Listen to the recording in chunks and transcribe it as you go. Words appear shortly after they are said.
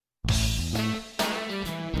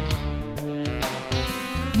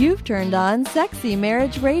You've turned on Sexy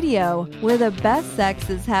Marriage Radio, where the best sex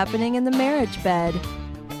is happening in the marriage bed.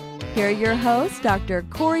 Here are your hosts, Dr.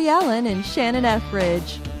 Corey Allen and Shannon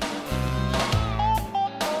Etheridge.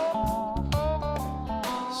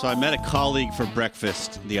 So I met a colleague for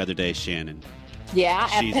breakfast the other day, Shannon. Yeah,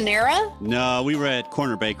 at Panera? No, we were at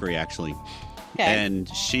Corner Bakery, actually. Okay. And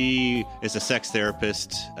she is a sex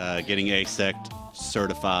therapist, getting ASECT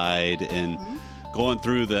certified and going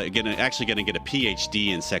through actually going to get a PhD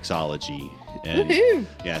in sexology. And Woohoo!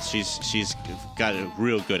 yeah, she's got a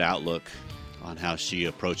real good outlook on how she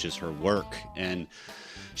approaches her work. And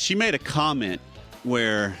she made a comment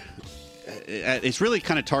where it's really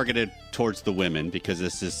kind of targeted towards the women, because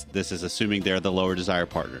this is assuming they're the lower desire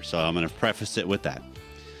partner. So I'm going to preface it with that.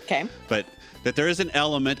 Okay. But that there is an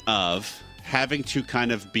element of having to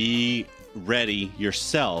kind of be ready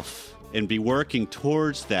yourself and be working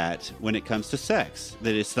towards that when it comes to sex.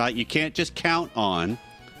 That it's not, you can't just count on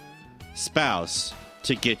spouse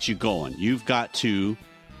to get you going. You've got to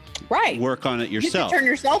work on it yourself. You can turn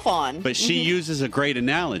yourself on. But she uses a great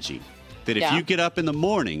analogy that if you get up in the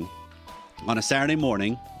morning on a Saturday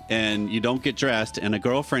morning and you don't get dressed and a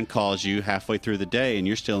girlfriend calls you halfway through the day and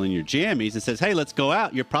you're still in your jammies and says, hey, let's go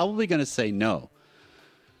out, you're probably going to say no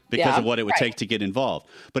because of what it would take to get involved.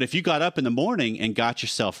 But if you got up in the morning and got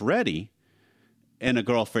yourself ready and a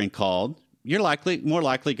girlfriend called, you're more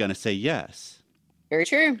likely going to say yes. Very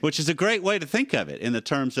true. Which is a great way to think of it in the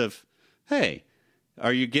terms of, hey,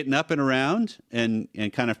 are you getting up and around and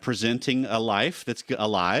kind of presenting a life that's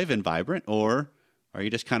alive and vibrant, or are you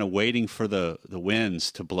just kind of waiting for the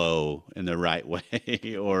winds to blow in the right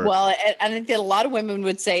way? Or well, I think that a lot of women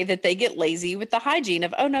would say that they get lazy with the hygiene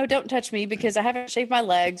of, oh no, don't touch me because I haven't shaved my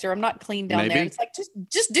legs or I'm not clean down there. It's like,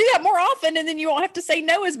 just do that more often and then you won't have to say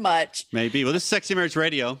no as much. Maybe. Well, this is Sexy Marriage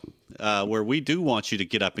Radio, where we do want you to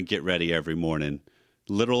get up and get ready every morning,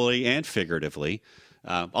 literally and figuratively.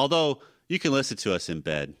 Although you can listen to us in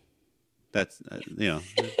bed. That's,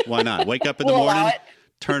 why not? Wake up in the morning.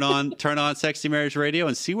 Turn on Sexy Marriage Radio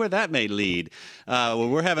and see where that may lead.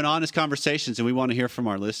 We're having honest conversations, and we want to hear from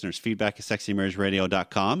our listeners. Feedback at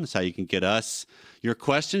sexymarriageradio.com is how you can get us your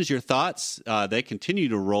questions, your thoughts. They continue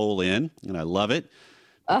to roll in, and I love it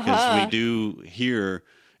because we do hear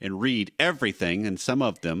and read everything, and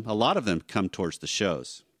a lot of them come towards the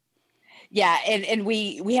shows. Yeah, and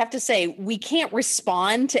we have to say we can't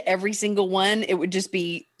respond to every single one. It would just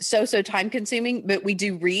be so time consuming, but we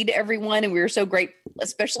do read everyone, and we are so grateful,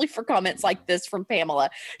 especially for comments like this from Pamela.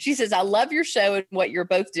 She says, I love your show and what you're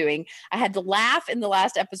both doing. I had to laugh in the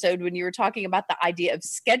last episode when you were talking about the idea of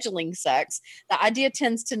scheduling sex. The idea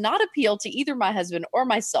tends to not appeal to either my husband or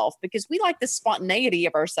myself because we like the spontaneity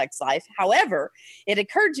of our sex life. However, it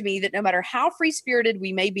occurred to me that no matter how free-spirited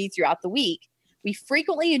we may be throughout the week, we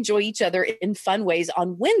frequently enjoy each other in fun ways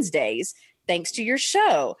on Wednesdays, thanks to your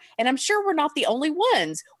show. And I'm sure we're not the only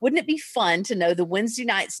ones. Wouldn't it be fun to know the Wednesday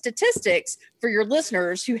night statistics for your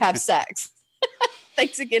listeners who have sex?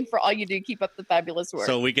 Thanks again for all you do. Keep up the fabulous work.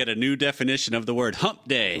 So we get a new definition of the word hump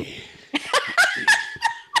day.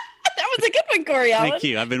 That was a good one, Corey Allen. Thank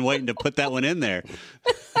you. I've been waiting to put that one in there.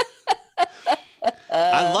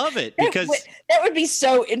 I love it because that would be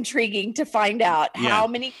so intriguing to find out how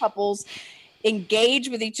many couples engage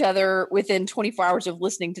with each other within 24 hours of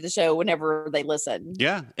listening to the show whenever they listen.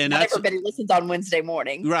 Yeah. And not everybody listens on Wednesday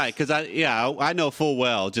morning. Right. Because I know full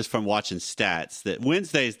well just from watching stats that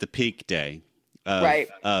Wednesday is the peak day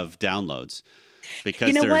of downloads.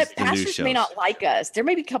 Because you know what? Pastors may not like us. There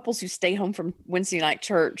may be couples who stay home from Wednesday night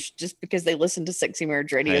church just because they listen to Sexy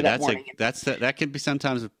Marriage Radio that morning. That can be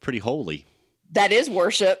sometimes pretty holy. That is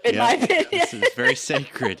worship, in my opinion. It's very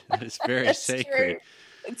sacred. It's very sacred. True.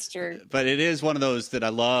 It's true. But it is one of those that I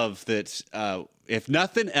love that if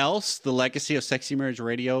nothing else, the legacy of Sexy Marriage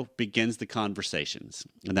Radio begins the conversations.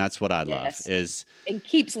 And that's what I love and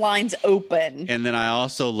keeps lines open. And then I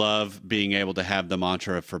also love being able to have the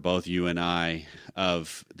mantra for both you and I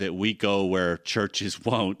of that we go where churches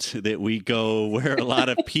won't, that we go where a lot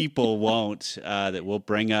of people won't, that we'll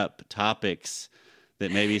bring up topics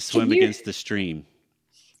that maybe swim against the stream.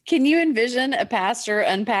 Can you envision a pastor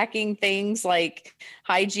unpacking things like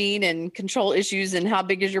hygiene and control issues and how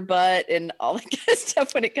big is your butt and all that kind of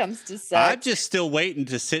stuff when it comes to sex? I'm just still waiting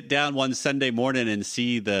to sit down one Sunday morning and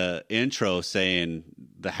see the intro saying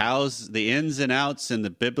the ins and outs and the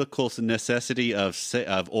biblical necessity of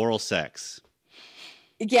oral sex.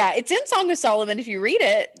 Yeah, it's in Song of Solomon if you read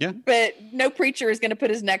it. Yeah. But no preacher is going to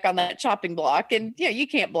put his neck on that chopping block, and you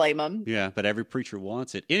can't blame him. Yeah, but every preacher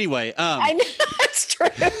wants it. Anyway, I know that's true.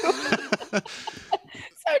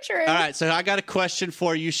 true. All right, so I got a question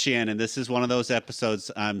for you, Shannon. This is one of those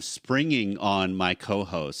episodes I'm springing on my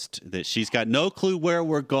co-host that she's got no clue where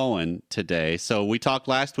we're going today. So we talked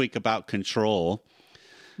last week about control.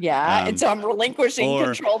 Yeah, and so I'm relinquishing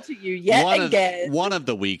control to you yet again. One of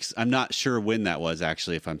the weeks, I'm not sure when that was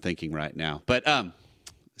actually, if I'm thinking right now. But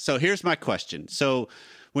so here's my question. So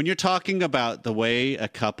when you're talking about the way a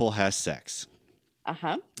couple has sex,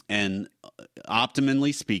 and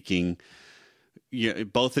optimally speaking,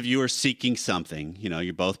 both of you are seeking something.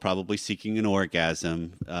 You're both probably seeking an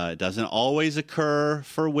orgasm. It doesn't always occur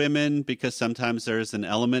for women because sometimes there's an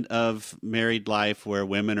element of married life where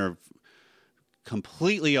women are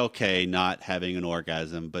completely okay not having an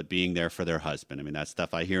orgasm, but being there for their husband. I mean, that's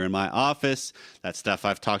stuff I hear in my office. That's stuff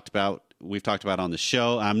we've talked about on the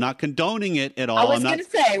show. I'm not condoning it at all. I was going to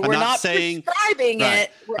say, we're not prescribing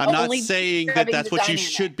it. I'm not saying that that's what you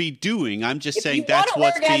should be doing. I'm just saying that's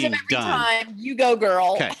what's being done. Time, you go,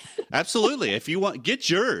 girl. Okay, absolutely. If you want, get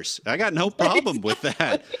yours. I got no problem with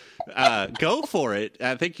that. Go for it.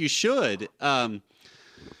 I think you should. But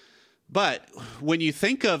when you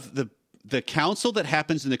think of the counsel that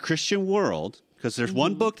happens in the Christian world, because there's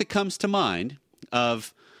one book that comes to mind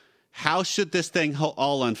of how should this thing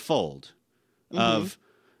all unfold, of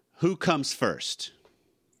who comes first.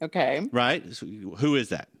 Okay. Right? So who is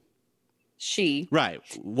that? She. Right.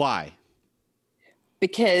 Why?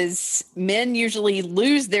 Because men usually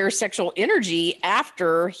lose their sexual energy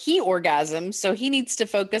after he orgasms, so he needs to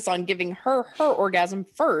focus on giving her orgasm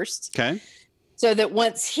first. Okay. So that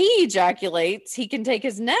once he ejaculates, he can take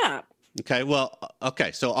his nap. Okay, well,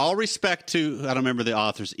 okay. So all respect to, I don't remember the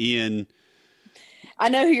authors, Ian. I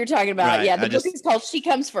know who you're talking about. Right, Yeah, the book is called She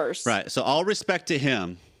Comes First. Right. So all respect to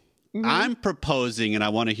him. I'm proposing, and I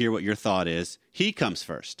want to hear what your thought is, he comes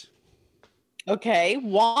first. Okay,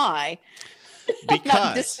 why? Because I'm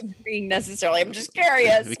not disagreeing necessarily. I'm just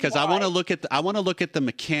curious. Because why? I want to look at the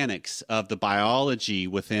mechanics of the biology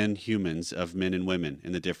within humans of men and women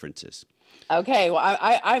and the differences. Okay, well,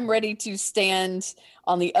 I'm ready to stand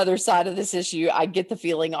on the other side of this issue. I get the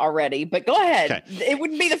feeling already, but go ahead. Okay. It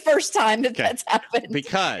wouldn't be the first time that's happened.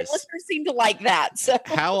 Because listeners seem to like that. So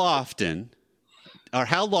how often or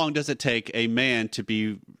how long does it take a man to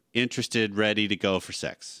be interested, ready to go for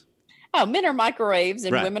sex? Oh, men are microwaves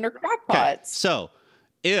and women are crackpots. Okay. So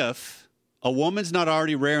if a woman's not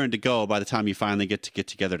already raring to go by the time you finally get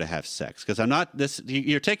together to have sex, because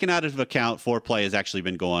you're taking out of account foreplay has actually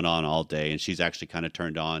been going on all day and she's actually kind of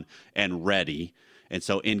turned on and ready and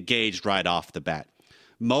so engaged right off the bat.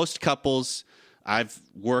 Most couples I've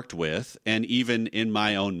worked with, and even in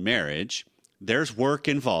my own marriage, there's work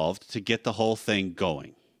involved to get the whole thing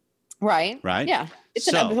going. Right. Yeah. It's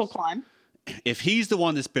an uphill climb. If he's the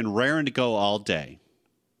one that's been raring to go all day,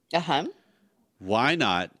 why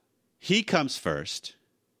not? He comes first.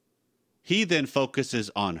 He then focuses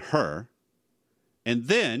on her. And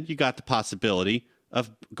then you got the possibility of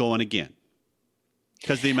going again.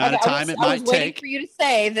 Because the amount of time it might take. I was waiting for you to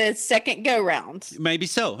say the second go round. Maybe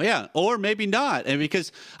so, yeah. Or maybe not. And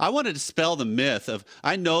because I want to dispel the myth of,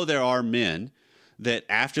 I know there are men that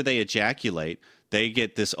after they ejaculate, they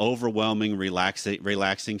get this overwhelming,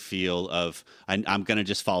 relaxing feel of, I'm going to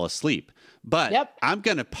just fall asleep. But I'm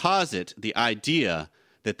going to posit the idea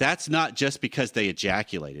that that's not just because they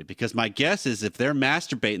ejaculated. Because my guess is if they're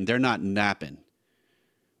masturbating, they're not napping.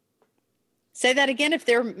 Say that again. If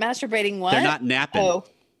they're masturbating, what? They're not napping.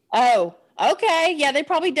 Oh, okay. Yeah, they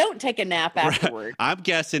probably don't take a nap afterward. Right. I'm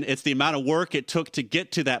guessing it's the amount of work it took to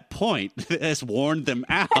get to that point that has worn them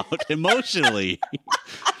out emotionally.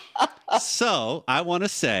 So I want to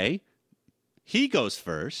say he goes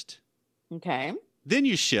first. Okay. Then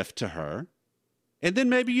you shift to her. And then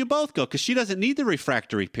maybe you both go because she doesn't need the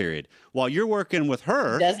refractory period. While you're working with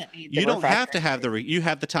her, you don't have to have you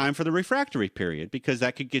have the time for the refractory period because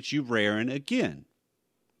that could get you raring again.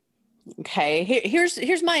 Okay.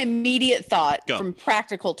 Here's my immediate thought from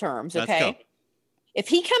practical terms. Okay. Let's go. If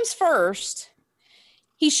he comes first,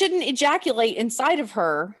 he shouldn't ejaculate inside of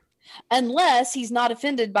her unless he's not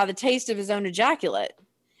offended by the taste of his own ejaculate.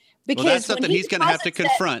 Because that's something he's going to have to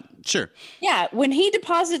confront. Sure. Yeah. When he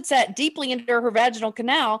deposits that deeply into her vaginal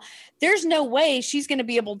canal, there's no way she's going to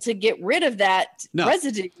be able to get rid of that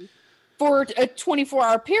residue for a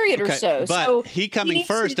 24-hour period or so. But so he coming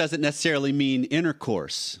first doesn't necessarily mean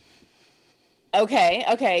intercourse.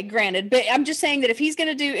 Okay. Granted. But I'm just saying that if he's going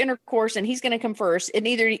to do intercourse and he's going to come first, it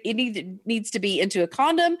either needs to be into a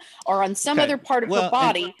condom or on some other part of her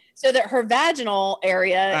body. So that her vaginal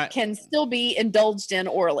area can still be indulged in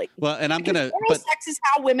orally. Well, and I'm going to... Oral sex is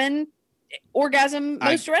how women orgasm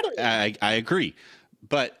most readily. I agree.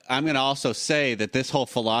 But I'm going to also say that this whole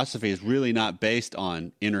philosophy is really not based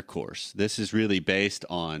on intercourse. This is really based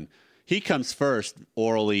on he comes first,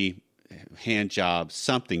 orally, hand job,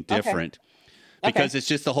 something different. Because it's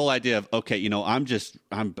just the whole idea of, okay, you know, I'm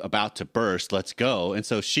about to burst, let's go. And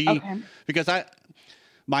so because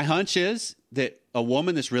my hunch is that a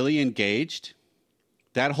woman that's really engaged,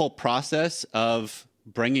 that whole process of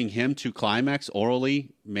bringing him to climax orally,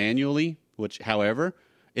 manually, which, however,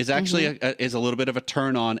 is actually is a little bit of a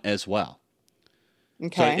turn on as well.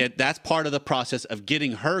 Okay. So that's part of the process of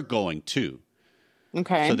getting her going too.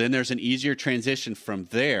 Okay. So then there's an easier transition from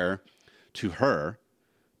there to her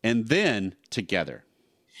and then together.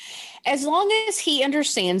 As long as he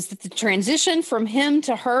understands that the transition from him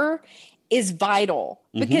to her is vital,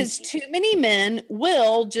 because too many men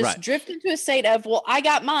will just drift into a state of, well, I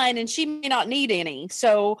got mine and she may not need any,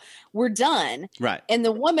 so we're done. Right. And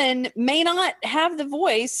the woman may not have the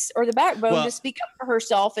voice or the backbone to speak up for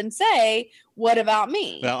herself and say, what about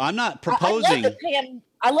me? Well, I'm not proposing.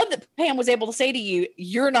 I love that Pam was able to say to you,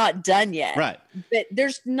 you're not done yet. Right. But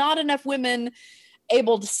there's not enough women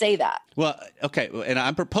able to say that. Well, okay. And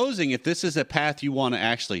I'm proposing, if this is a path you want to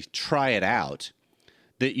actually try it out,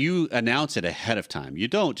 that you announce it ahead of time. You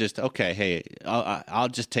don't just, okay, hey, I'll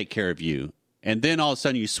just take care of you. And then all of a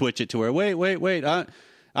sudden you switch it to where, wait.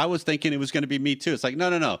 I was thinking it was going to be me too. It's like,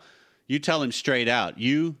 no. You tell him straight out.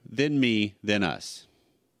 You, then me, then us.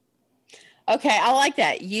 Okay, I like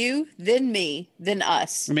that. You, then me, then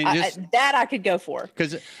us. I mean, that I could go for.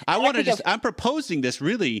 Because I'm proposing this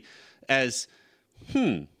really as,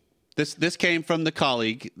 This came from the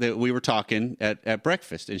colleague that we were talking at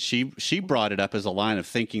breakfast, and she brought it up as a line of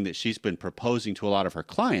thinking that she's been proposing to a lot of her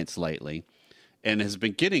clients lately and has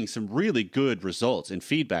been getting some really good results and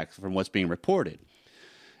feedback from what's being reported.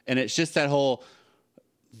 And it's just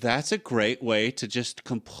that's a great way to just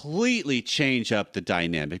completely change up the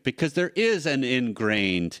dynamic, because there is an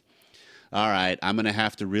ingrained, all right, I'm going to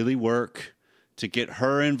have to really work to get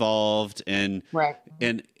her involved and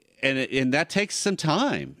that takes some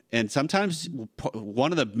time. And sometimes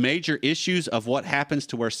one of the major issues of what happens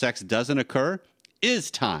to where sex doesn't occur is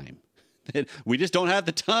time. We just don't have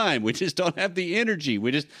the time. We just don't have the energy.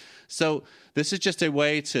 So this is just a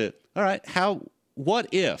way to, all right, what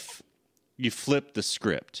if you flip the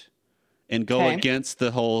script and go against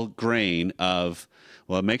the whole grain of,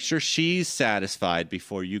 well, make sure she's satisfied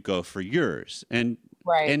before you go for yours. And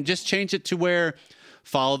just change it to where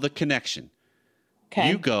follow the connection. Okay.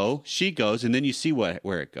 You go, she goes, and then you see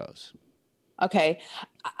where it goes. Okay.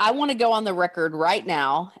 I want to go on the record right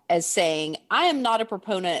now as saying I am not a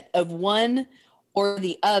proponent of one or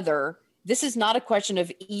the other. This is not a question of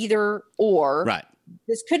either or. Right.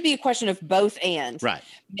 This could be a question of both and. Right.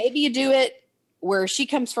 Maybe you do it where she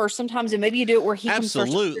comes first sometimes, and maybe you do it where he comes first.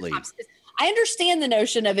 Absolutely. I understand the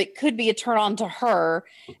notion of it could be a turn on to her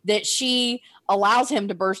that she allows him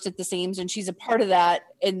to burst at the seams and she's a part of that,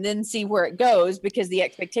 and then see where it goes, because the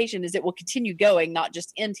expectation is it will continue going, not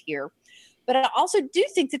just end here. But I also do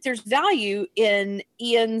think that there's value in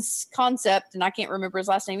Ian's concept, and I can't remember his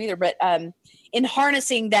last name either, but in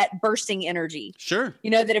harnessing that bursting energy. Sure. You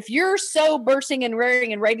know, that if you're so bursting and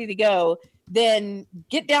raring and ready to go, then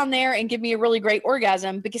get down there and give me a really great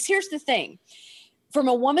orgasm. Because here's the thing. From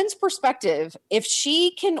a woman's perspective, if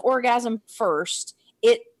she can orgasm first,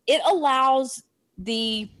 it allows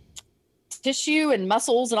the tissue and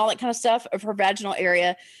muscles and all that kind of stuff of her vaginal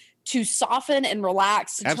area to soften and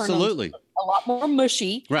relax, to Absolutely. turn a lot more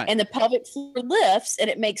mushy, right. And the pelvic floor lifts, and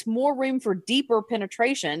it makes more room for deeper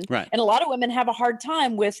penetration. Right. And a lot of women have a hard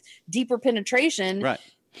time with deeper penetration, right,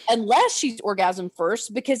 unless she's orgasm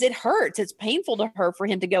first, because it hurts. It's painful to her for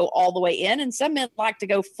him to go all the way in, and some men like to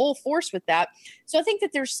go full force with that. So I think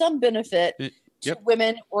that there's some benefit to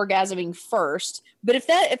women orgasming first. But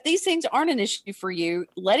if these things aren't an issue for you,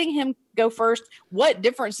 letting him go first, what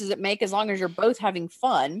difference does it make as long as you're both having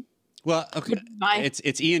fun? Well, okay.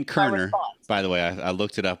 It's Ian Kerner, by the way. I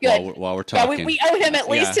looked it up while we're talking. Yeah, we owe him at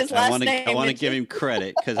least his last name. I want to give him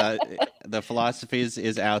credit, because the philosophy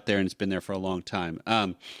is out there and it's been there for a long time.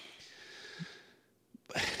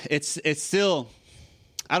 It's still,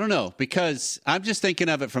 I don't know, because I'm just thinking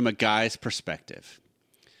of it from a guy's perspective.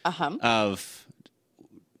 Of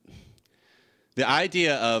the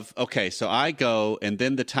idea of, okay, so I go, and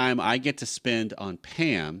then the time I get to spend on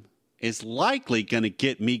Pam is likely going to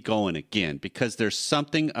get me going again, because there's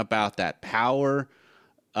something about that power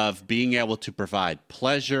of being able to provide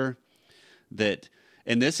pleasure that,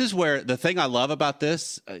 and this is where the thing I love about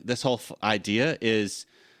this whole idea is,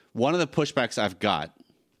 one of the pushbacks I've got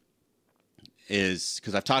is,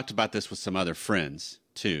 because I've talked about this with some other friends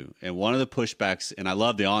too, and one of the pushbacks, and I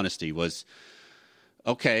love the honesty, was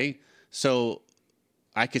okay, so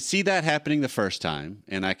I could see that happening the first time,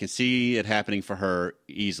 and I can see it happening for her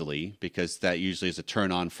easily because that usually is a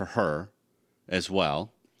turn on for her as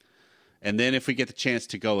well. And then if we get the chance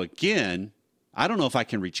to go again, I don't know if I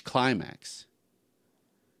can reach climax.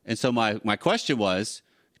 And so my question was,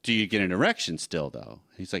 do you get an erection still, though?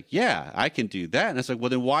 He's like, yeah, I can do that. And I was like, well,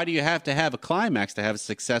 then why do you have to have a climax to have a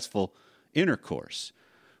successful intercourse?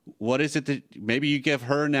 What is it that maybe you give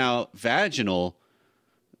her now vaginal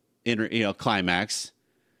climax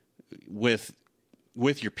with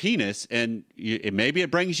your penis, and maybe it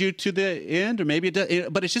brings you to the end, or maybe it does.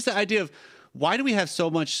 But it's just the idea of, why do we have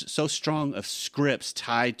so strong of scripts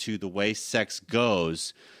tied to the way sex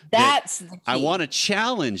goes? That's the key. I want to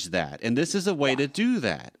challenge that, and this is a way to do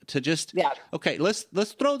that. To just okay, let's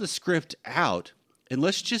throw the script out and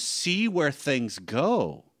let's just see where things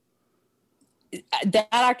go. That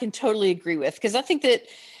I can totally agree with, because I think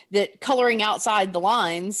that coloring outside the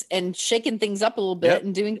lines and shaking things up a little bit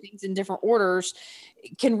and doing things in different orders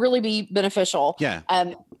can really be beneficial. Yeah.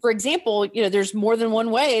 For example, there's more than one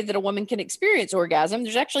way that a woman can experience orgasm.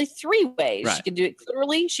 There's actually 3 ways. Right. She can do it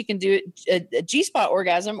clitorally, she can do it a G-spot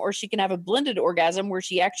orgasm, or she can have a blended orgasm where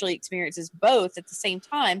she actually experiences both at the same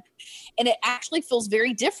time. And it actually feels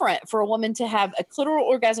very different for a woman to have a clitoral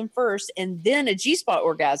orgasm first and then a G-spot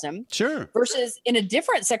orgasm. Sure. Versus in a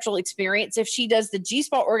different sexual experience, if she does the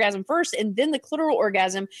G-spot orgasm first and then the clitoral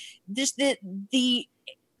orgasm, just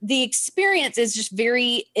the experience is just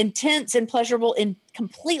very intense and pleasurable in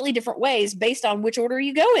completely different ways based on which order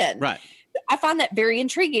you go in. Right. I find that very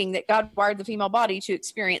intriguing, that God wired the female body to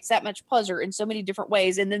experience that much pleasure in so many different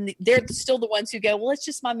ways. And then they're still the ones who go, well, it's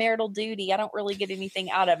just my marital duty. I don't really get anything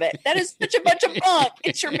out of it. That is such a bunch of bunk.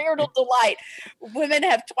 It's your marital delight. Women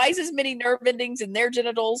have twice as many nerve endings in their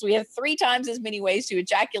genitals. We have 3 times as many ways to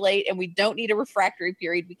ejaculate, and we don't need a refractory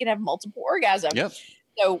period. We can have multiple orgasms. Yep.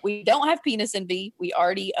 So we don't have penis envy. We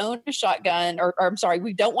already own a shotgun, or I'm sorry,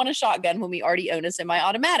 we don't want a shotgun when we already own a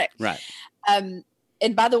semi-automatic. Right.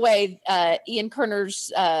 And by the way, Ian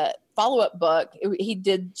Kerner's follow-up book, he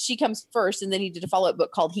did She Comes First, and then he did a follow-up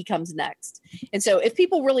book called He Comes Next. And so if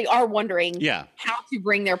people really are wondering how to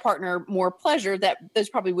bring their partner more pleasure, those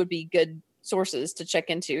probably would be good sources to check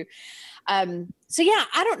into. So yeah,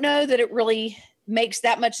 I don't know that it really makes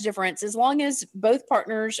that much difference, as long as both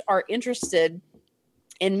partners are interested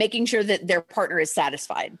in making sure that their partner is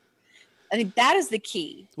satisfied. I think that is the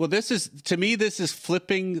key. Well, this is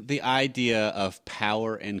flipping the idea of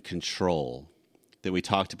power and control that we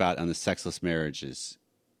talked about on the Sexless Marriages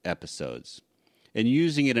episodes, and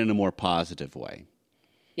using it in a more positive way.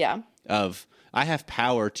 Yeah. Of, I have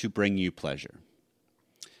power to bring you pleasure.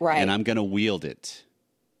 Right. And I'm going to wield it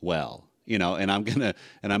well, and I'm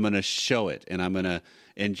going to show it, and I'm going to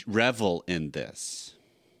revel in this.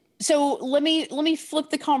 So let me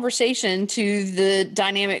flip the conversation to the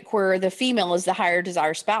dynamic where the female is the higher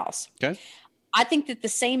desire spouse. Okay. I think that the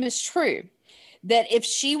same is true, that if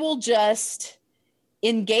she will just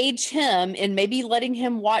engage him in maybe letting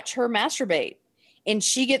him watch her masturbate, and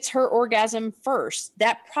she gets her orgasm first,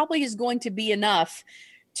 that probably is going to be enough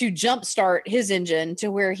to jumpstart his engine to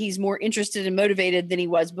where he's more interested and motivated than he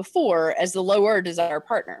was before as the lower desire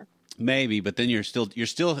partner. Maybe, but then you're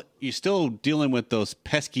still dealing with those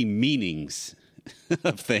pesky meanings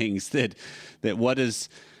of things that what is,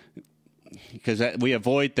 because we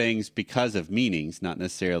avoid things because of meanings, not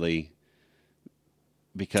necessarily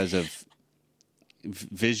because of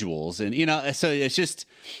visuals, and so it's just.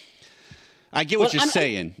 I get what you're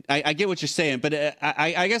saying. I get what you're saying, but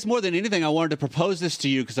I guess more than anything, I wanted to propose this to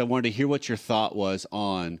you because I wanted to hear what your thought was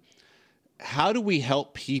on how do we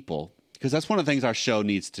help people. Because that's one of the things our show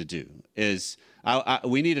needs to do is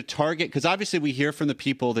we need to target, because obviously we hear from the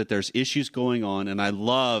people that there's issues going on, and I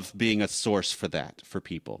love being a source for that for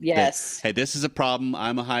people. Yes. That, hey, this is a problem.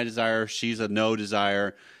 I'm a high desire. She's a no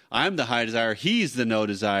desire. I'm the high desire. He's the no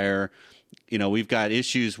desire. We've got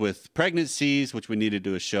issues with pregnancies, which we need to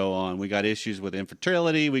do a show on. We got issues with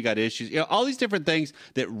infertility. We got issues, all these different things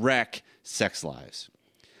that wreck sex lives.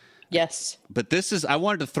 Yes. But I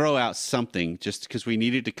wanted to throw out something just because we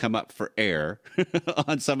needed to come up for air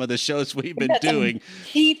on some of the shows we've been doing.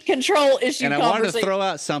 Deep control issue. And I wanted to throw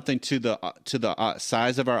out something to the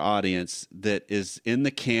size of our audience that is in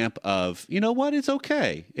the camp of, what, it's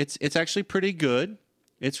okay. It's actually pretty good.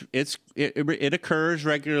 It occurs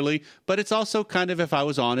regularly, but it's also kind of, if I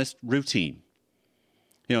was honest, routine.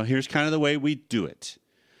 Here's kind of the way we do it.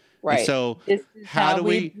 Right. And so how do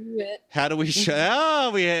we do it?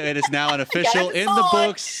 It is now an official in the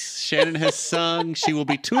books. Shannon has sung. She will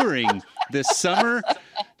be touring this summer.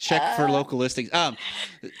 Check for local listings.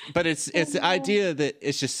 But it's the idea that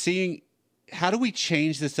it's just seeing how do we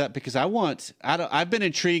change this up? Because I've been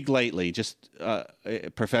intrigued lately, just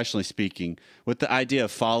professionally speaking, with the idea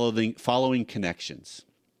of following connections,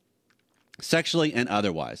 sexually and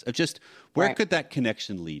otherwise, of just where could that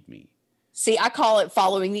connection lead me? See, I call it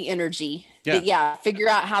following the energy. Yeah. Figure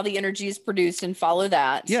out how the energy is produced and follow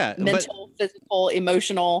that. Yeah. Mental, physical,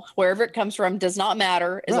 emotional, wherever it comes from does not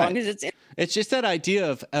matter as long as it's. It's just that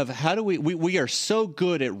idea of how do we are so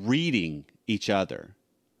good at reading each other,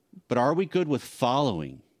 but are we good with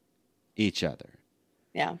following each other?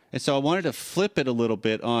 Yeah. And so I wanted to flip it a little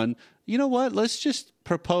bit on, you know what? Let's just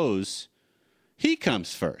propose he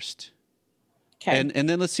comes first. Okay. And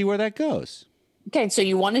then let's see where that goes. Okay, so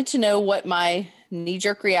you wanted to know what my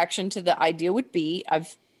knee-jerk reaction to the idea would be.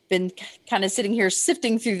 I've been kind of sitting here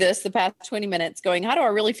sifting through this the past 20 minutes going, how do I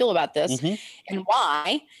really feel about this and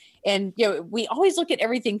why? And, we always look at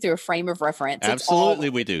everything through a frame of reference. Absolutely,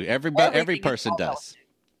 we do. Every person does.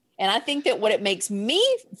 And I think that what it makes me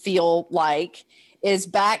feel like is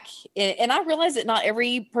back, and I realize that not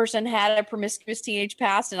every person had a promiscuous teenage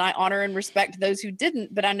past, and I honor and respect those who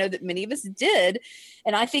didn't, but I know that many of us did.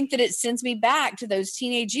 And I think that it sends me back to those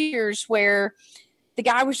teenage years where the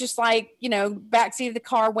guy was just like, backseat of the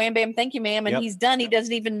car, wham, bam, thank you, ma'am. And he's done. He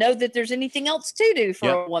doesn't even know that there's anything else to do for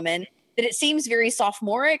a woman. That it seems very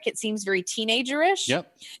sophomoric. It seems very teenagerish.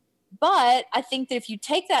 Yep. But I think that if you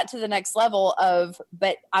take that to the next level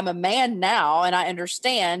but I'm a man now, and I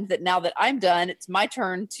understand that now that I'm done, it's my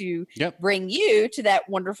turn to bring you to that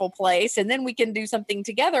wonderful place. And then we can do something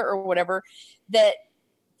together or whatever, that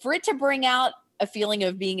for it to bring out a feeling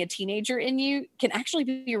of being a teenager in you can actually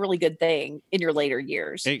be a really good thing in your later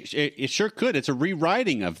years. It sure could. It's a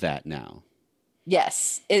rewriting of that now.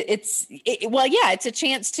 Yes, it's a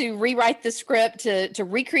chance to rewrite the script, to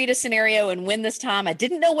recreate a scenario and win this time. I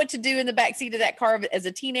didn't know what to do in the backseat of that car as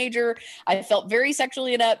a teenager. I felt very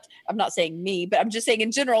sexually inept. I'm not saying me, but I'm just saying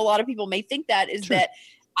in general, a lot of people may think that is that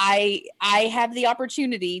I have the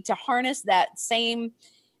opportunity to harness that same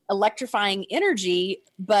electrifying energy,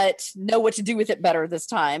 but know what to do with it better this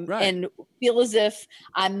time and feel as if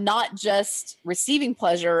I'm not just receiving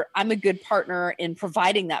pleasure, I'm a good partner in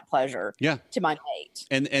providing that pleasure to my mate.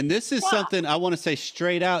 And this is something I want to say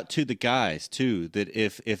straight out to the guys too, that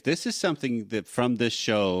if this is something that from this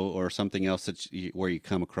show or something else where you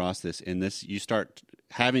come across this, and this, you start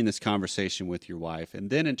having this conversation with your wife and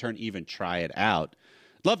then in turn even try it out.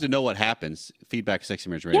 Love to know what happens. Feedback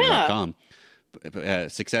sexymarriageradio.com.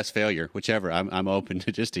 Success, failure, whichever. I'm open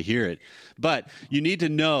to just to hear it. But you need to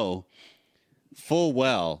know full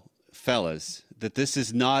well, fellas, that this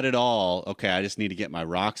is not at all, okay, I just need to get my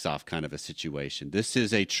rocks off kind of a situation. This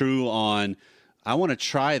is a true on, I want to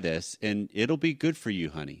try this, and it'll be good for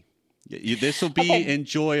you, honey. This will be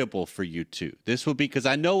enjoyable for you, too. This will be, because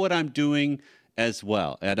I know what I'm doing as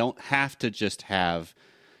well. I don't have to just have...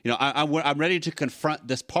 I'm ready to confront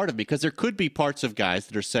this part of me, because there could be parts of guys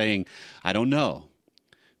that are saying, I don't know,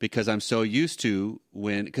 because I'm so used to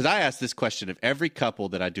because I ask this question of every couple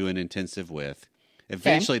that I do an intensive with.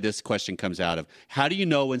 Eventually this question comes out of, how do you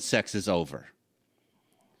know when sex is over?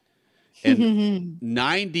 And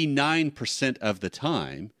 99% of the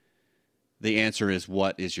time, the answer is,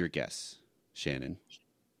 what is your guess, Shannon?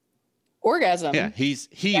 Orgasm. Yeah, he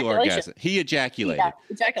orgasm. He ejaculated. Yeah,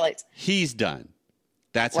 ejaculates. He's done.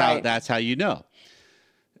 That's how you know.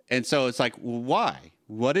 And so it's like, why?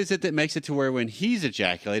 What is it that makes it to where when he's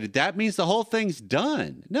ejaculated, that means the whole thing's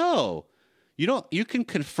done? No. You can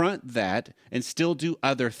confront that and still do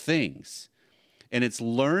other things. And it's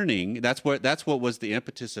learning. That's what was the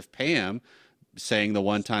impetus of Pam saying the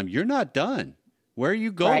one time, you're not done. Where are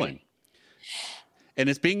you going? Right. And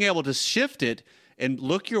it's being able to shift it and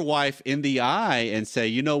look your wife in the eye and say,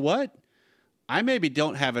 you know what? I maybe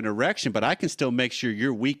don't have an erection, but I can still make sure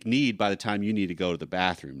you're weak-kneed by the time you need to go to the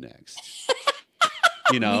bathroom next.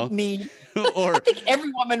 Weak-kneed. Or I think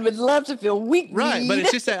every woman would love to feel weak-kneed. Right, but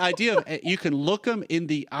it's just that idea of you can look them in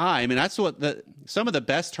the eye. I mean, that's what some of the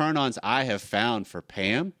best turn-ons I have found for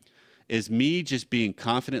Pam is me just being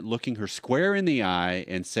confident, looking her square in the eye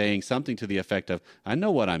and saying something to the effect of, I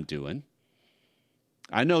know what I'm doing.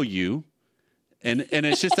 I know you. And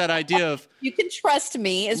it's just that idea of... You can trust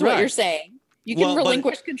me is what you're saying. You can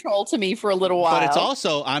relinquish control to me for a little while. But it's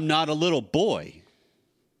also, I'm not a little boy.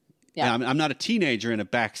 Yeah. I'm not a teenager in a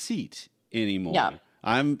back seat anymore. Yeah.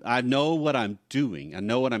 I know what I'm doing. I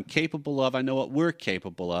know what I'm capable of. I know what we're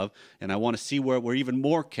capable of. And I want to see where we're even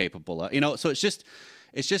more capable of. So it's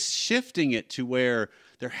just shifting it to where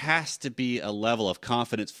there has to be a level of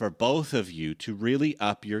confidence for both of you to really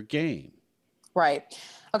up your game. Right.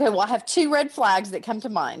 Okay, well, I have 2 red flags that come to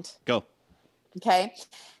mind. Go. Okay.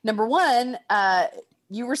 Number one,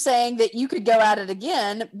 you were saying that you could go at it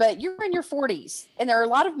again, but you're in your 40s. And there are a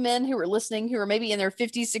lot of men who are listening who are maybe in their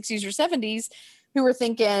 50s, 60s, or 70s who are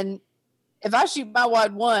thinking, if I shoot my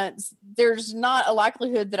wad once, there's not a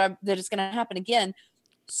likelihood that it's going to happen again.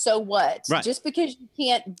 So what? Right. Just because you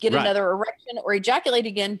can't get another erection or ejaculate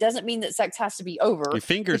again doesn't mean that sex has to be over. Your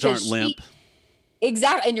fingers aren't limp.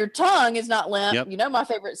 Exactly. And your tongue is not limp. Yep. You know my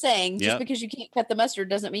favorite saying, just because you can't cut the mustard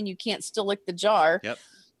doesn't mean you can't still lick the jar. Yep.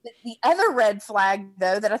 The other red flag,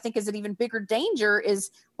 though, that I think is an even bigger danger is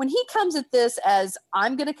when he comes at this as,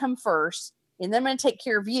 I'm going to come first and then I'm going to take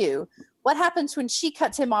care of you. What happens when she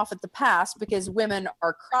cuts him off at the pass because women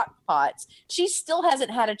are crock pots? She still hasn't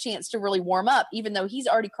had a chance to really warm up, even though he's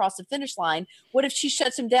already crossed the finish line. What if she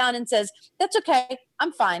shuts him down and says, that's okay,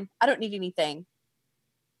 I'm fine, I don't need anything.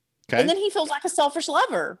 Okay. And then he feels like a selfish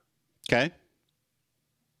lover. Okay.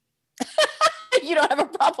 You don't have a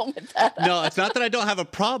problem with that. No, it's not that I don't have a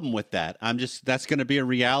problem with that. That's going to be a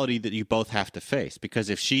reality that you both have to face, because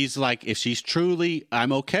if she's truly,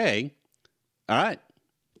 I'm okay, all right,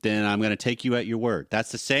 then I'm going to take you at your word.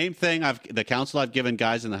 That's the same thing the counsel I've given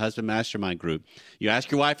guys in the husband mastermind group. You ask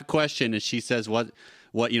your wife a question and she says, what,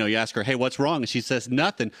 you ask her, hey, what's wrong? And she says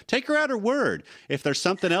nothing. Take her at her word. If there's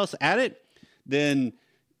something else at it, then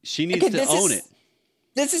she needs to own it.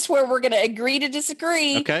 This is where we're going to agree to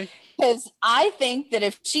disagree. Okay. Because I think that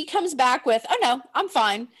if she comes back with, oh no, I'm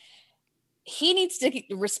fine, he needs to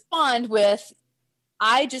respond with,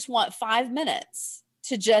 I just want 5 minutes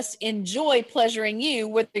to just enjoy pleasuring you,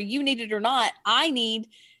 whether you need it or not. I get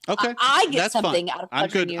that's something fine. out of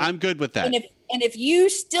pleasuring you. I'm good with that. And if you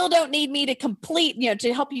still don't need me to complete,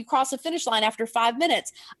 to help you cross the finish line after 5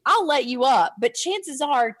 minutes, I'll let you up. But chances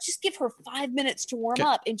are, just give her 5 minutes to warm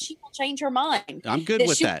up, and she will change her mind. I'm good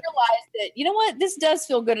with that. She'll realize that, you know what, this does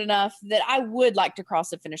feel good enough that I would like to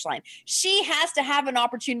cross the finish line. She has to have an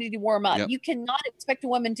opportunity to warm up. Yep. You cannot expect a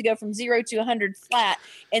woman to go from 0 to 100 flat,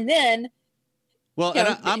 and then. Well,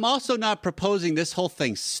 and I'm also not proposing this whole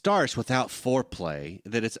thing starts without foreplay.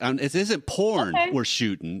 That it isn't porn we're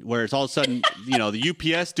shooting, where it's all of a sudden,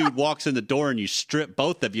 the UPS dude walks in the door and you strip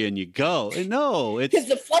both of you and you go. No, it's because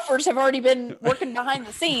the fluffers have already been working behind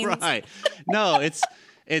the scenes, right? No, it's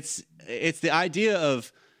the idea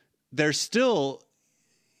of there's still,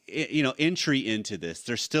 entry into this.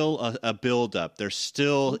 There's still a buildup. There's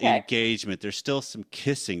still engagement. There's still some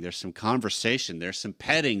kissing. There's some conversation. There's some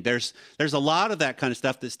petting. There's a lot of that kind of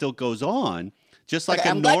stuff that still goes on, just like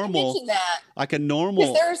a normal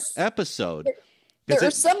episode. There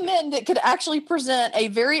are some men that could actually present a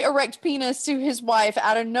very erect penis to his wife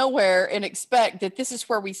out of nowhere and expect that this is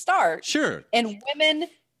where we start. Sure. And women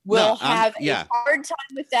will have a hard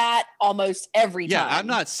time with that almost every time. Yeah, I'm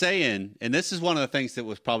not saying, and this is one of the things that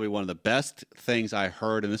was probably one of the best things I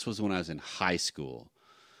heard, and this was when I was in high school,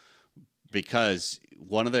 because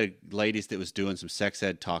one of the ladies that was doing some sex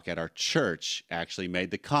ed talk at our church actually made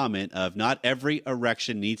the comment of not every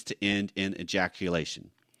erection needs to end in ejaculation.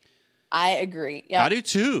 I agree. Yeah, I do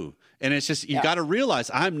too. And it's just, you got to realize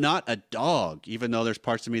I'm not a dog, even though there's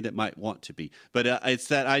parts of me that might want to be. But it's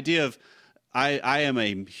that idea of, I am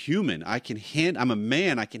a human. I'm a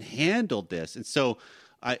man. I can handle this. And so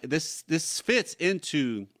this fits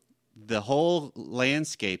into the whole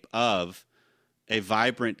landscape of a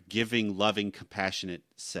vibrant, giving, loving, compassionate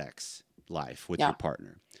sex life with your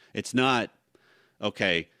partner. It's not,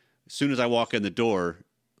 okay, as soon as I walk in the door,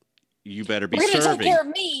 you better be serving. Take care of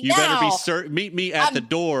me you now. Better be meet me at the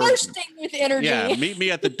door. Bursting with energy. Yeah, meet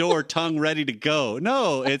me at the door, tongue ready to go.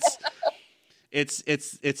 No,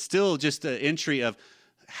 it's still just an entry of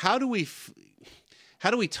how do we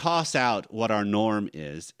toss out what our norm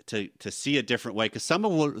is to see a different way? Because some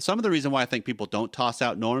of the reason why I think people don't toss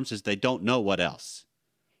out norms is they don't know what else.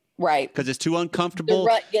 Right. Because it's too uncomfortable, the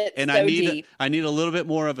rut gets and so I need a little bit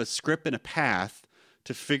more of a script and a path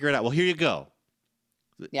to figure it out. Well, here you go.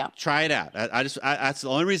 Yeah. Try it out. That's the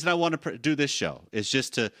only reason I want to do this show is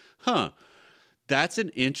just to, that's an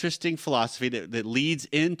interesting philosophy that leads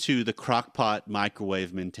into the crockpot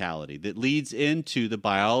microwave mentality, that leads into the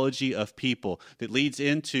biology of people, that leads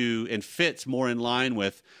into and fits more in line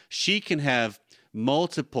with she can have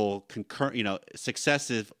multiple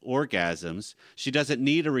successive orgasms. She doesn't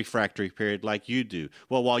need a refractory period like you do.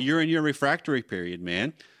 Well, while you're in your refractory period,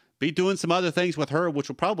 man, be doing some other things with her, which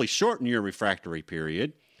will probably shorten your refractory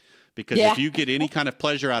period. Because if you get any kind of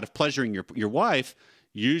pleasure out of pleasuring your wife,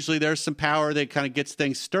 usually there's some power that kind of gets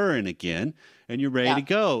things stirring again, and you're ready to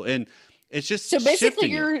go. And it's just so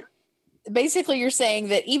basically you're saying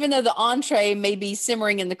that even though the entree may be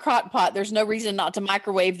simmering in the crock pot, there's no reason not to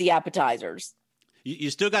microwave the appetizers.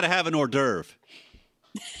 You still got to have an hors d'oeuvre.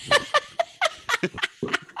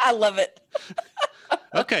 I love it.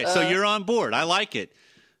 Okay, so you're on board. I like it.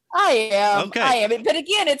 I am. Okay. I am. But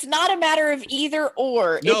again, it's not a matter of either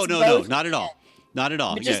or. No, It's no, both. not at all. Not at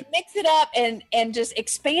all. But just mix it up and just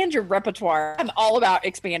expand your repertoire. I'm all about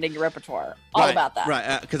expanding your repertoire. All about that.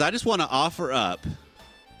 Right, because I just want to offer up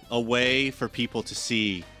a way for people to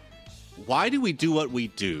see, why do we do what we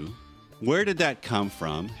do? Where did that come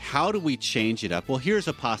from? How do we change it up? Well, here's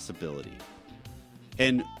a possibility.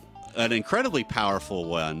 And an incredibly powerful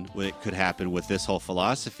one that could happen with this whole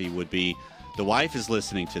philosophy would be the wife is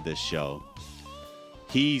listening to this show.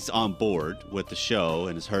 He's on board with the show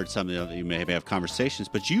and has heard something. You may have conversations,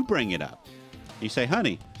 but you bring it up. You say,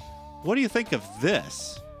 honey, what do you think of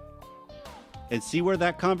this? And see where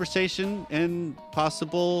that conversation and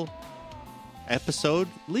possible episode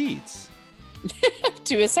leads.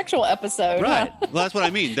 To a sexual episode. Right. Well, that's what I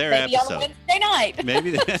mean. Their Maybe episode. on a Wednesday night.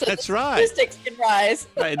 Maybe So that's the right. statistics can rise.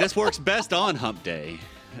 Right. This works best on Hump Day.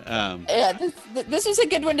 Yeah, this was a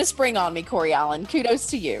good one to spring on me, Corey Allen. Kudos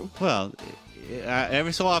to you. Well,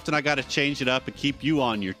 every so often I got to change it up and keep you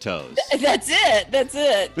on your toes. That's it. That's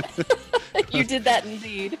it. You did that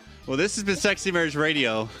indeed. Well, this has been Sexy Marriage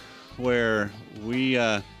Radio, where we,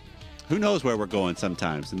 who knows where we're going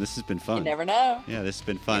sometimes, and this has been fun. You never know. Yeah, this has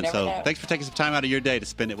been fun. never So know. thanks for taking some time out of your day to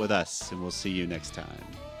spend it with us, and we'll see you next time.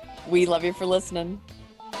 We love you for listening.